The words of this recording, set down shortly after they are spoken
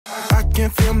can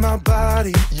feel my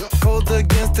body cold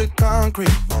against the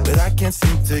concrete, but I can't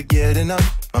seem to get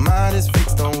enough. My mind is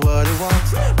fixed on what it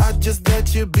wants. I just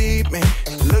let you beat me.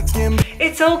 Looking.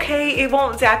 It's okay. It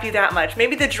won't zap you that much.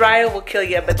 Maybe the dryer will kill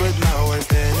you, but with my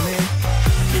worst enemy,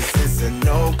 this is a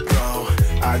no-go.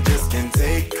 I just can't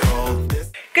take hold.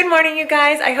 Good morning, you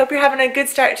guys. I hope you're having a good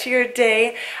start to your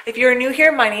day. If you're new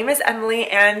here, my name is Emily,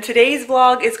 and today's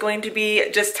vlog is going to be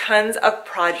just tons of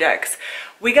projects.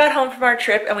 We got home from our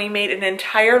trip and we made an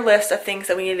entire list of things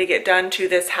that we need to get done to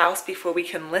this house before we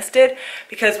can list it,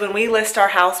 because when we list our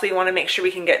house, we want to make sure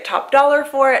we can get top dollar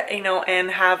for it, you know,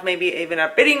 and have maybe even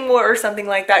a bidding war or something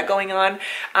like that going on.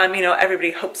 You know,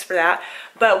 everybody hopes for that.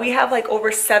 But we have like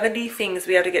over 70 things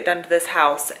we have to get done to this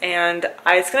house, and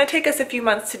it's going to take us a few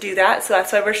months to do that, so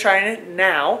that's why we're starting it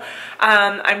now.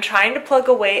 I'm trying to plug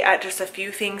away at just a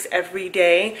few things every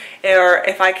day, or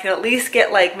if I can at least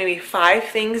get like maybe 5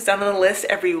 things done on the list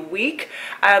every week,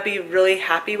 I'll be really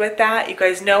happy with that. You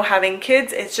guys know, having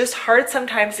kids, it's just hard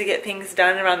sometimes to get things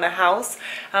done around the house,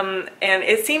 and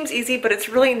it seems easy, but it's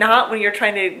really not when you're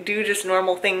trying to do just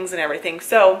normal things and everything.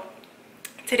 So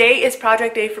today is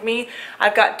project day for me.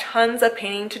 I've got tons of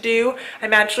painting to do.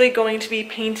 I'm actually going to be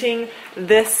painting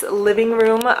this living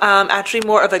room, actually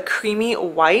more of a creamy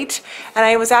white. And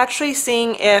I was actually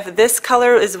seeing if this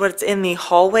color is what's in the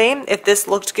hallway, if this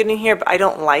looked good in here, but I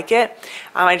don't like it.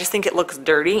 I just think it looks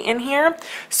dirty in here.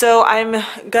 So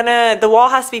the wall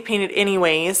has to be painted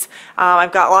anyways.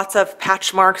 I've got lots of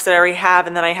patch marks that I already have,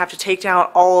 and then I have to take down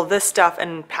all of this stuff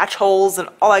and patch holes and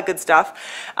all that good stuff.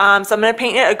 So I'm gonna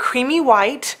paint it a creamy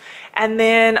white. And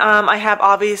then I have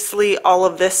obviously all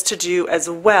of this to do as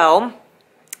well.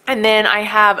 And then I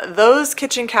have those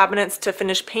kitchen cabinets to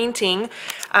finish painting.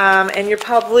 And you're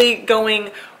probably going,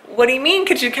 what do you mean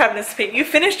kitchen cabinets to paint? You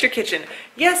finished your kitchen.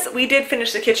 Yes, we did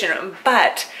finish the kitchen,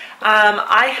 but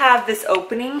I have this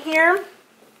opening here.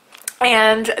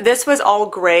 And this was all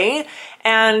gray,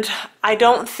 and I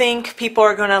don't think people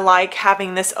are gonna like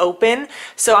having this open.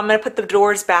 So I'm gonna put the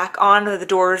doors back on. The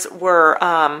doors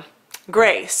were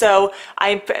gray. So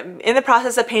I'm in the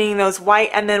process of painting those white,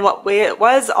 and then what it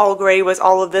was all gray was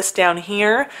all of this down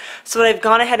here. So what I've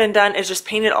gone ahead and done is just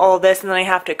painted all of this, and then I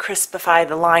have to crispify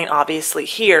the line obviously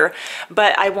here.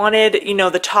 But I wanted, you know,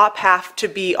 the top half to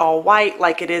be all white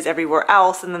like it is everywhere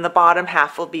else, and then the bottom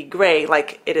half will be gray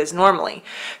like it is normally.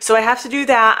 So I have to do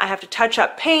that. I have to touch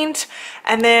up paint,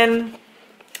 and then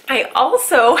I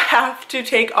also have to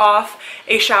take off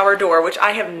a shower door, which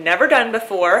I have never done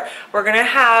before. We're gonna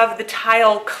have the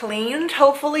tile cleaned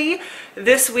hopefully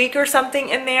this week or something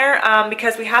in there,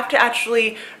 because we have to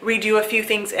actually redo a few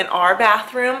things in our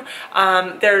bathroom.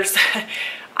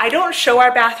 I don't show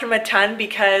our bathroom a ton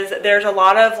because there's a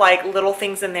lot of like little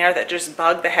things in there that just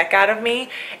bug the heck out of me,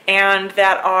 and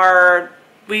that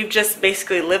we've just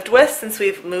basically lived with since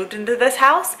we've moved into this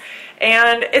house.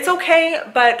 And it's okay,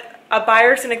 but a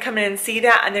buyer's gonna come in and see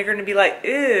that, and they're gonna be like,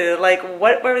 ew, like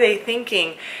what were they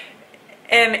thinking?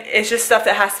 And it's just stuff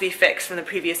that has to be fixed from the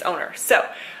previous owner. So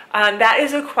that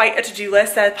is quite a to-do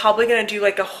list. That's probably gonna do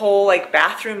like a whole like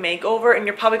bathroom makeover, and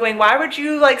you're probably going, why would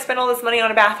you like spend all this money on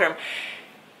a bathroom?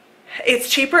 It's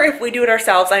cheaper if we do it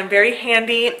ourselves. I'm very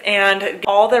handy, and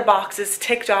all their boxes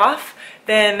ticked off,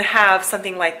 then have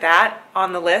something like that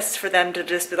on the list for them to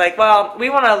just be like, well, we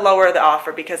want to lower the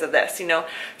offer because of this, you know.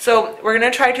 So we're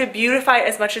going to try to beautify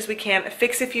as much as we can,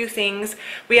 fix a few things.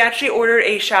 We actually ordered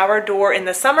a shower door in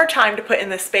the summertime to put in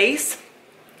the space,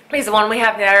 because the one we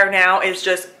have there now is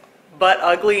just butt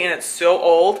ugly and it's so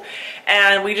old,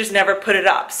 and we just never put it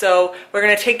up. So we're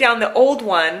going to take down the old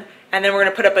one, and then we're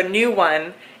going to put up a new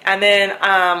one. And then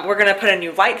we're going to put a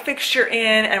new light fixture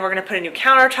in, and we're going to put a new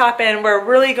countertop in. We're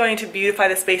really going to beautify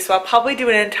the space. So I'll probably do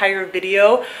an entire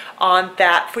video on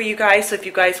that for you guys. So if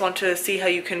you guys want to see how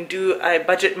you can do a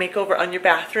budget makeover on your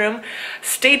bathroom,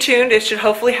 stay tuned. It should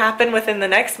hopefully happen within the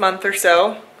next month or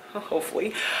so.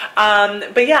 Hopefully.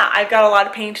 But yeah, I've got a lot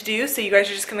of painting to do, so you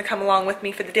guys are just going to come along with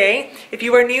me for the day. If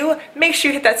you are new, make sure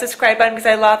you hit that subscribe button,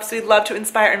 because we'd love to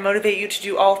inspire and motivate you to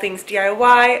do all things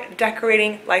DIY,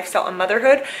 decorating, lifestyle, and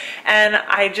motherhood. And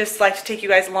I just like to take you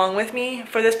guys along with me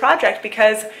for this project,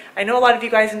 because I know a lot of you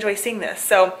guys enjoy seeing this.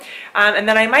 So, and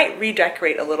then I might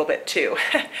redecorate a little bit too,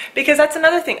 because that's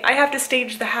another thing. I have to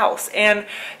stage the house, and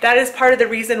that is part of the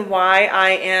reason why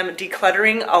I am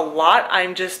decluttering a lot.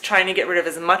 I'm just trying to get rid of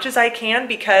as much as I can,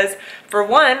 because for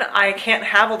one, I can't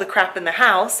have all the crap in the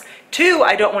house. 2,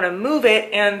 I don't want to move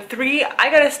it, and 3,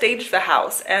 I gotta stage the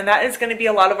house, and that is going to be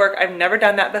a lot of work. I've never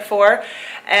done that before,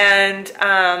 and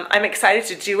I'm excited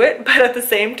to do it, but at the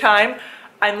same time,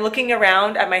 I'm looking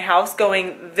around at my house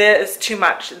going, this is too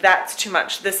much, that's too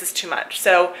much, this is too much.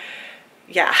 So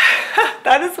yeah,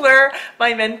 that is where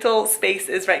my mental space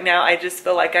is right now. I just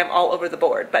feel like I'm all over the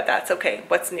board, but that's okay.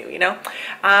 What's new, you know?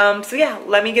 So yeah,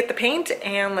 let me get the paint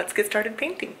and let's get started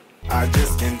painting. I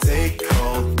just can't take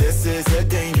hold. This is a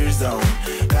danger zone.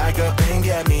 Back up and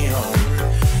get me home.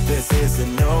 This is a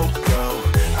no-go.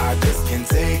 I just can't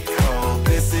take hold.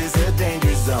 This is a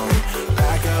danger zone.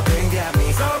 Back up and get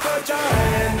me. So put your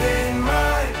hand in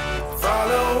mine.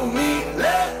 Follow me.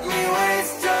 Let me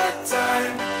waste your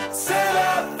time. Set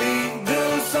up feet.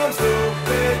 Do some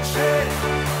stupid shit.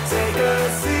 Take a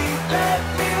seat. Let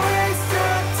me waste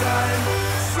your time.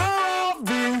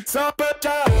 So put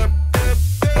your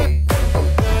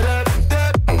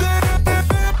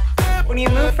When you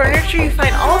move furniture, you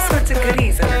find all sorts of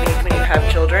goodies underneath when you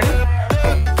have children.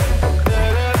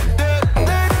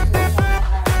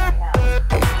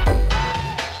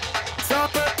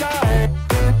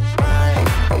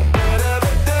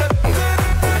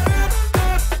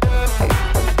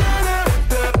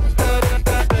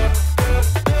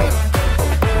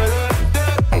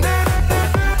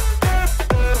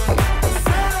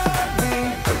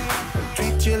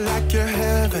 Treat you like you're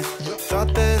heaven.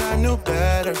 Thought that I knew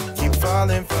better. Keep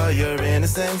falling for your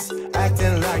innocence,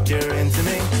 acting like you're into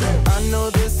me. I know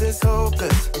this is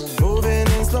hopeless, moving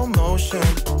in slow motion,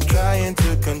 trying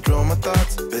to control my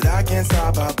thoughts, but I can't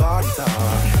stop our body talk.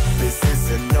 This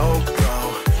is a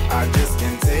no-go. I just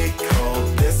can't take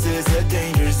hold. This is a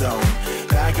danger zone.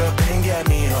 Back up and get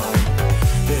me home.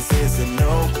 This is a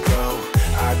no-go.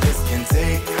 I just can't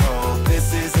take hold.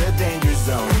 This is a danger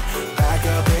zone. Back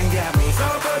up and get me. So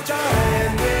put your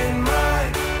hand in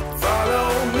mine.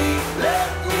 Follow me. Let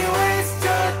me waste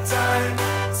your time.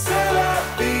 Set up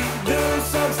feet. Do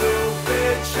some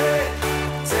stupid shit.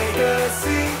 Take a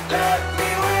seat. Let me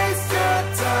waste your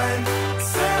time.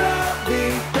 Set up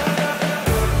feet.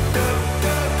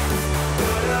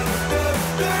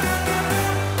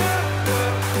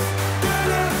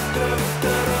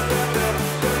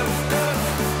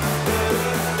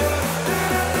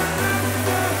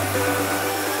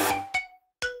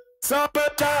 So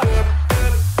put your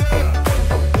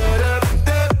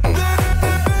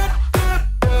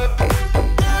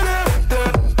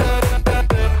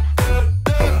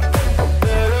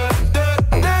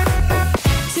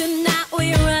Tonight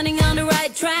we're running on the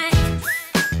right track.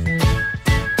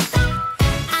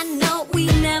 I know we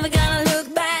never gonna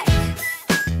look back.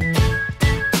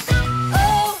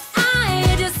 Oh,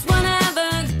 I just wanna have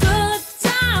a good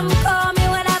time. Call me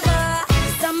whatever,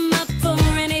 'cause I'm up for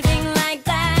anything like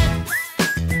that.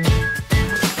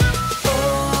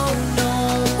 Oh no,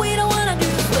 we don't wanna do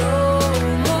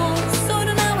slow-mo, so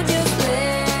tonight we just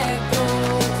let go.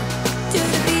 To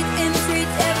the beat in the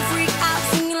streets, every freak out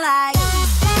singing like.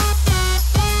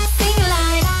 Singing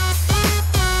like,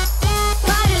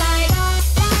 party like,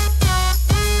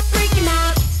 freaking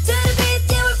out. To the beat,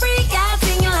 yeah, we freak out,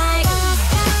 singing like,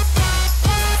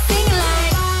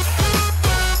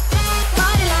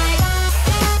 party like,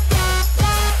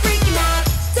 freaking out.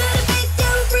 To the beat,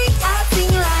 yeah, we freak out,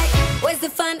 singing like. Where's the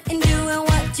fun in doing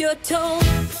what you're told?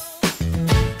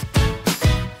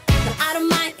 But I don't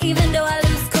mind even though I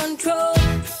lose control.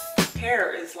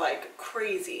 Hair is like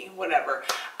crazy, whatever.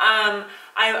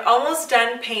 I'm almost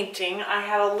done painting. I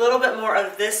have a little bit more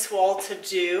of this wall to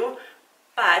do,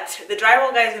 but the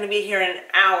drywall guy is going to be here in an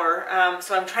hour,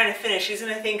 so I'm trying to finish. He's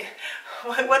going to think,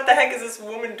 what the heck is this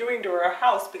woman doing to her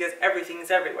house, because everything's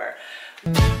everywhere.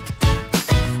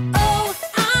 Oh,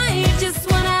 I just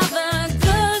wanna have a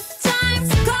good time.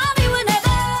 So call me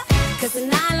whenever, 'cause a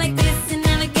night like this, it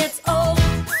never gets old.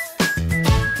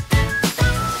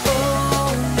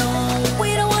 Oh no,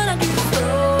 we don't wanna do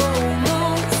slow-mo,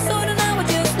 so tonight we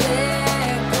just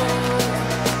let go.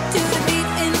 To the beat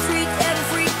in the streets, every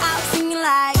freak out singing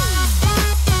like,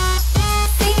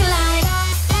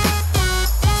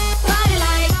 party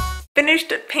like.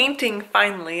 Finished painting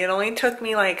finally. It only took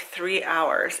me like 3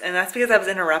 hours, and that's because I was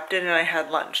interrupted and I had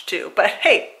lunch too. But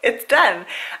hey, it's done.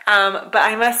 But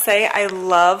I must say, I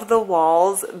love the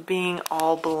walls being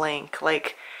all blank.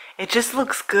 Like, it just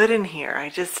looks good in here. I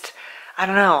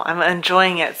don't know, I'm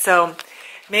enjoying it. So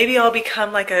maybe I'll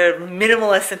become like a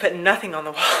minimalist and put nothing on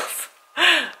the walls.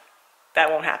 That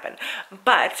won't happen.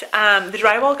 But the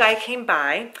drywall guy came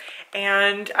by,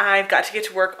 and I've got to get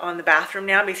to work on the bathroom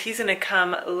now, because he's gonna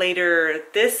come later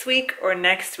this week or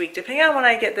next week, depending on when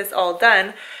I get this all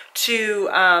done, to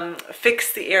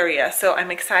fix the area. So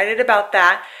I'm excited about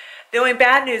that. The only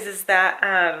bad news is that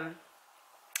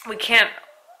we can't,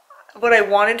 what I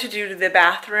wanted to do to the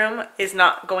bathroom is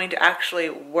not going to actually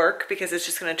work, because it's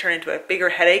just going to turn into a bigger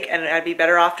headache, and I'd be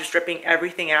better off just ripping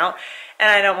everything out, and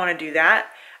I don't want to do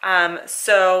that.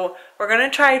 So we're gonna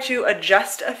try to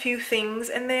adjust a few things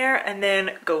in there and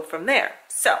then go from there.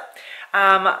 So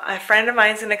a friend of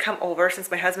mine's gonna come over since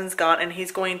my husband's gone, and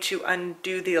he's going to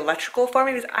undo the electrical for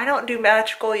me because I don't do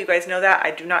electrical. You guys know that.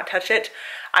 I do not touch it.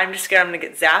 I'm just scared I'm gonna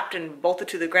get zapped and bolted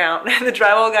to the ground. And the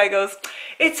drywall guy goes,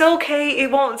 "It's okay,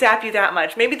 it won't zap you that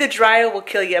much. Maybe the drywall will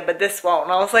kill you, but this won't."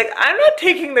 And I was like, I'm not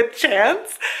taking the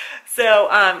chance. So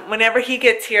whenever he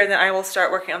gets here, then I will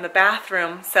start working on the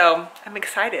bathroom. So I'm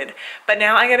excited. But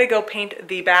now I gotta go paint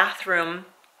the bathroom,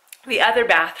 the other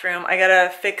bathroom. I gotta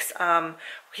fix,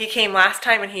 he came last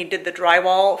time and he did the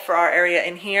drywall for our area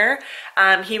in here.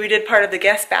 He redid part of the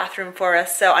guest bathroom for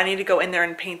us, so I need to go in there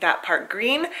and paint that part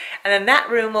green. And then that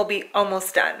room will be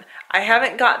almost done. I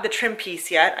haven't got the trim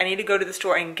piece yet. I need to go to the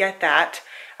store and get that.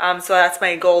 So that's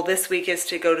my goal this week, is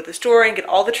to go to the store and get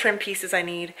all the trim pieces I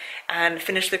need and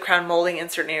finish the crown molding in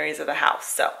certain areas of the house.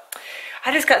 So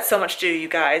I just got so much to do, you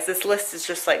guys. This list is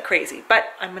just like crazy,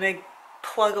 but I'm gonna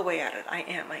plug away at it. I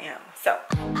am. So.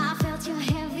 I felt your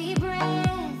heavy breath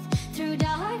through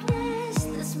darkness.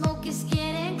 The smoke is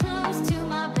getting close to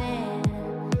my bed.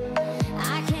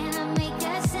 I cannot make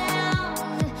a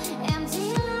sound.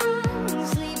 Empty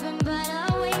lungs, sleeping but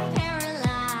awake,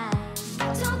 paralyzed.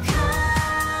 Don't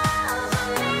cover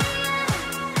me,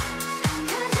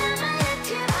 'cause I'ma let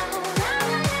you out.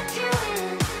 I'ma let you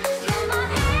in. You're my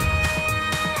enemy.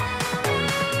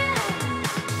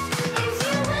 If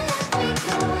you will let me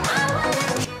go, I will let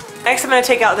you in. Next, I'm gonna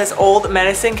take out this old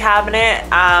medicine cabinet.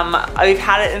 We've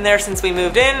had it in there since we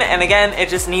moved in, and again, it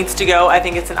just needs to go. I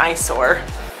think it's an eyesore.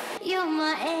 You're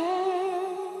my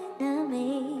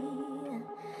enemy.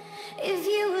 If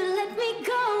you would let me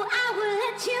go, I will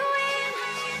let you in.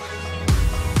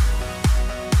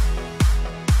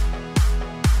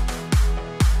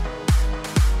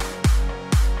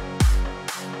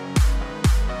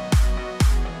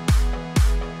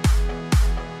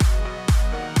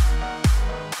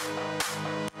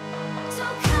 So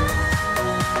cover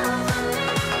me,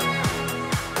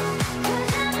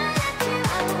 'cause I'ma let you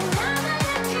out. I'ma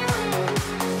let you in.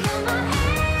 You're my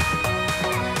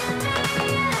enemy.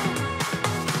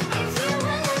 If you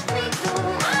will let me go,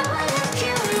 I will let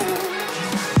you in.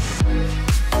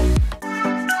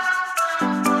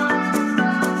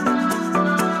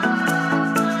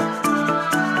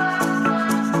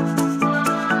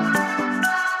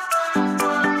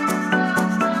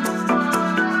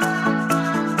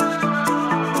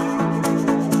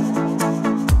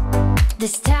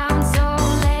 This town's so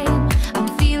lame, I'm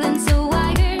feeling so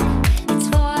wired. It's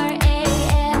 4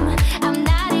 a.m., I'm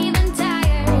not even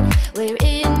tired. We're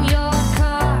in your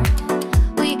car,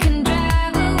 we can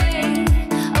drive away.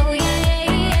 Oh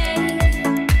yeah.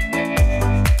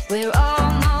 We're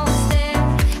almost there,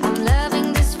 I'm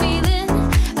loving this feeling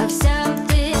of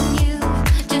something new.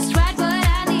 Just right what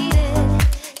I needed,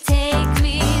 take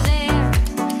me there.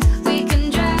 We can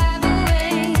drive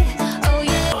away. Oh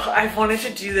yeah. I've wanted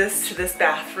to do this to this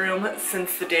bathroom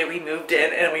since the day we moved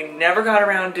in, and we never got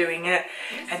around doing it,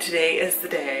 and today is the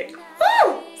day.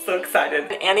 Woo! So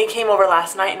excited. Annie came over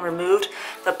last night and removed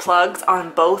the plugs on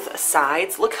both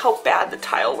sides. Look how bad the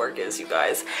tile work is, you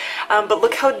guys. But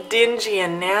look how dingy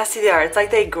and nasty they are. It's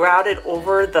like they grouted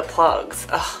over the plugs.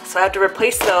 Ugh, so I have to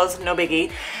replace those, no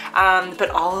biggie. But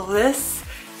all of this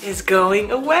is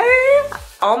going away.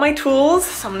 All my tools,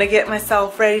 so I'm gonna get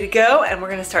myself ready to go, and we're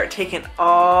gonna start taking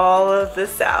all of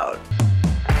this out.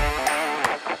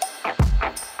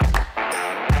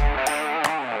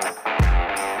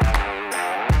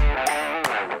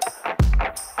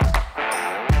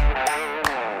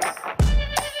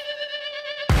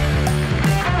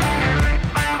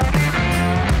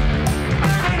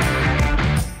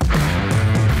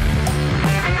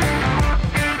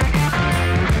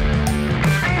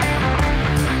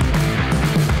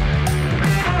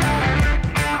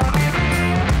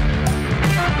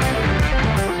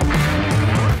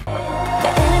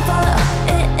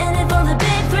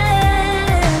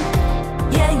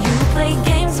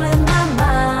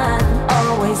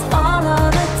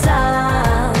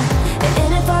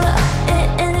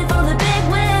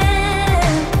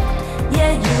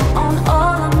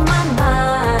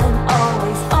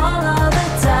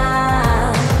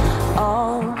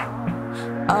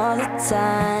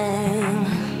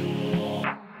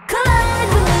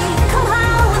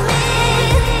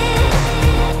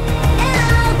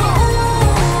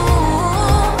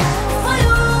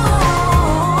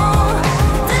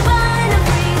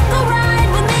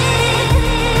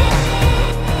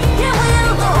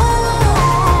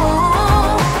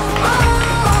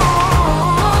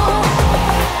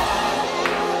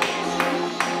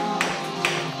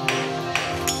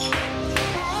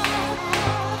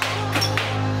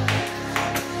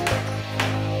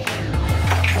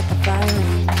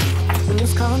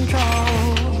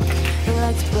 control. He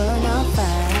likes to burn up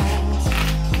fast,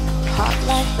 hot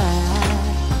like that,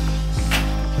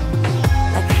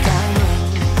 like a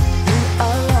diamond. You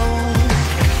alone,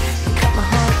 you cut my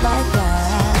heart like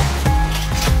that,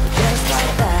 just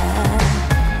like that.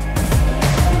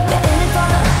 Yeah,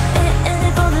 in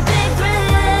it for the big thrill.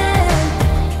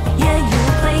 Yeah, you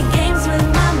play games with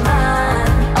my mind,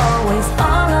 always,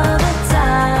 all of the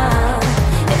time.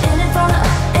 Yeah,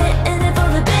 in it for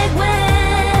the big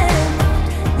win.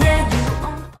 Yeah, you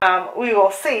own. We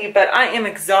will see, but I am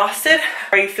exhausted.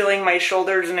 Are you feeling my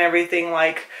shoulders and everything?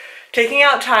 Like, taking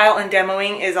out tile and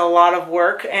demoing is a lot of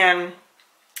work, and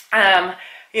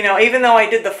you know, even though I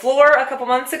did the floor a couple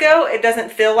months ago, it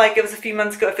doesn't feel like it was a few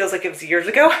months ago. It feels like it was years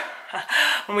ago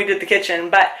when we did the kitchen,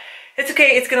 but it's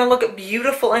okay. It's gonna look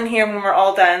beautiful in here when we're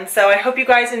all done. So I hope you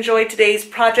guys enjoyed today's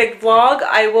project vlog.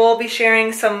 I will be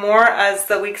sharing some more as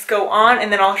the weeks go on,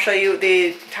 and then I'll show you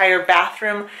the entire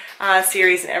bathroom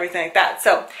series and everything like that.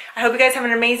 So I hope you guys have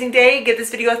an amazing day. Give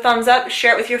this video a thumbs up,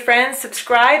 share it with your friends,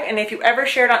 subscribe, and if you ever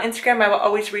share it on Instagram, I will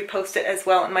always repost it as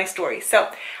well in my stories. So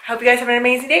I hope you guys have an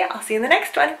amazing day. I'll see you in the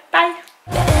next one.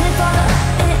 Bye.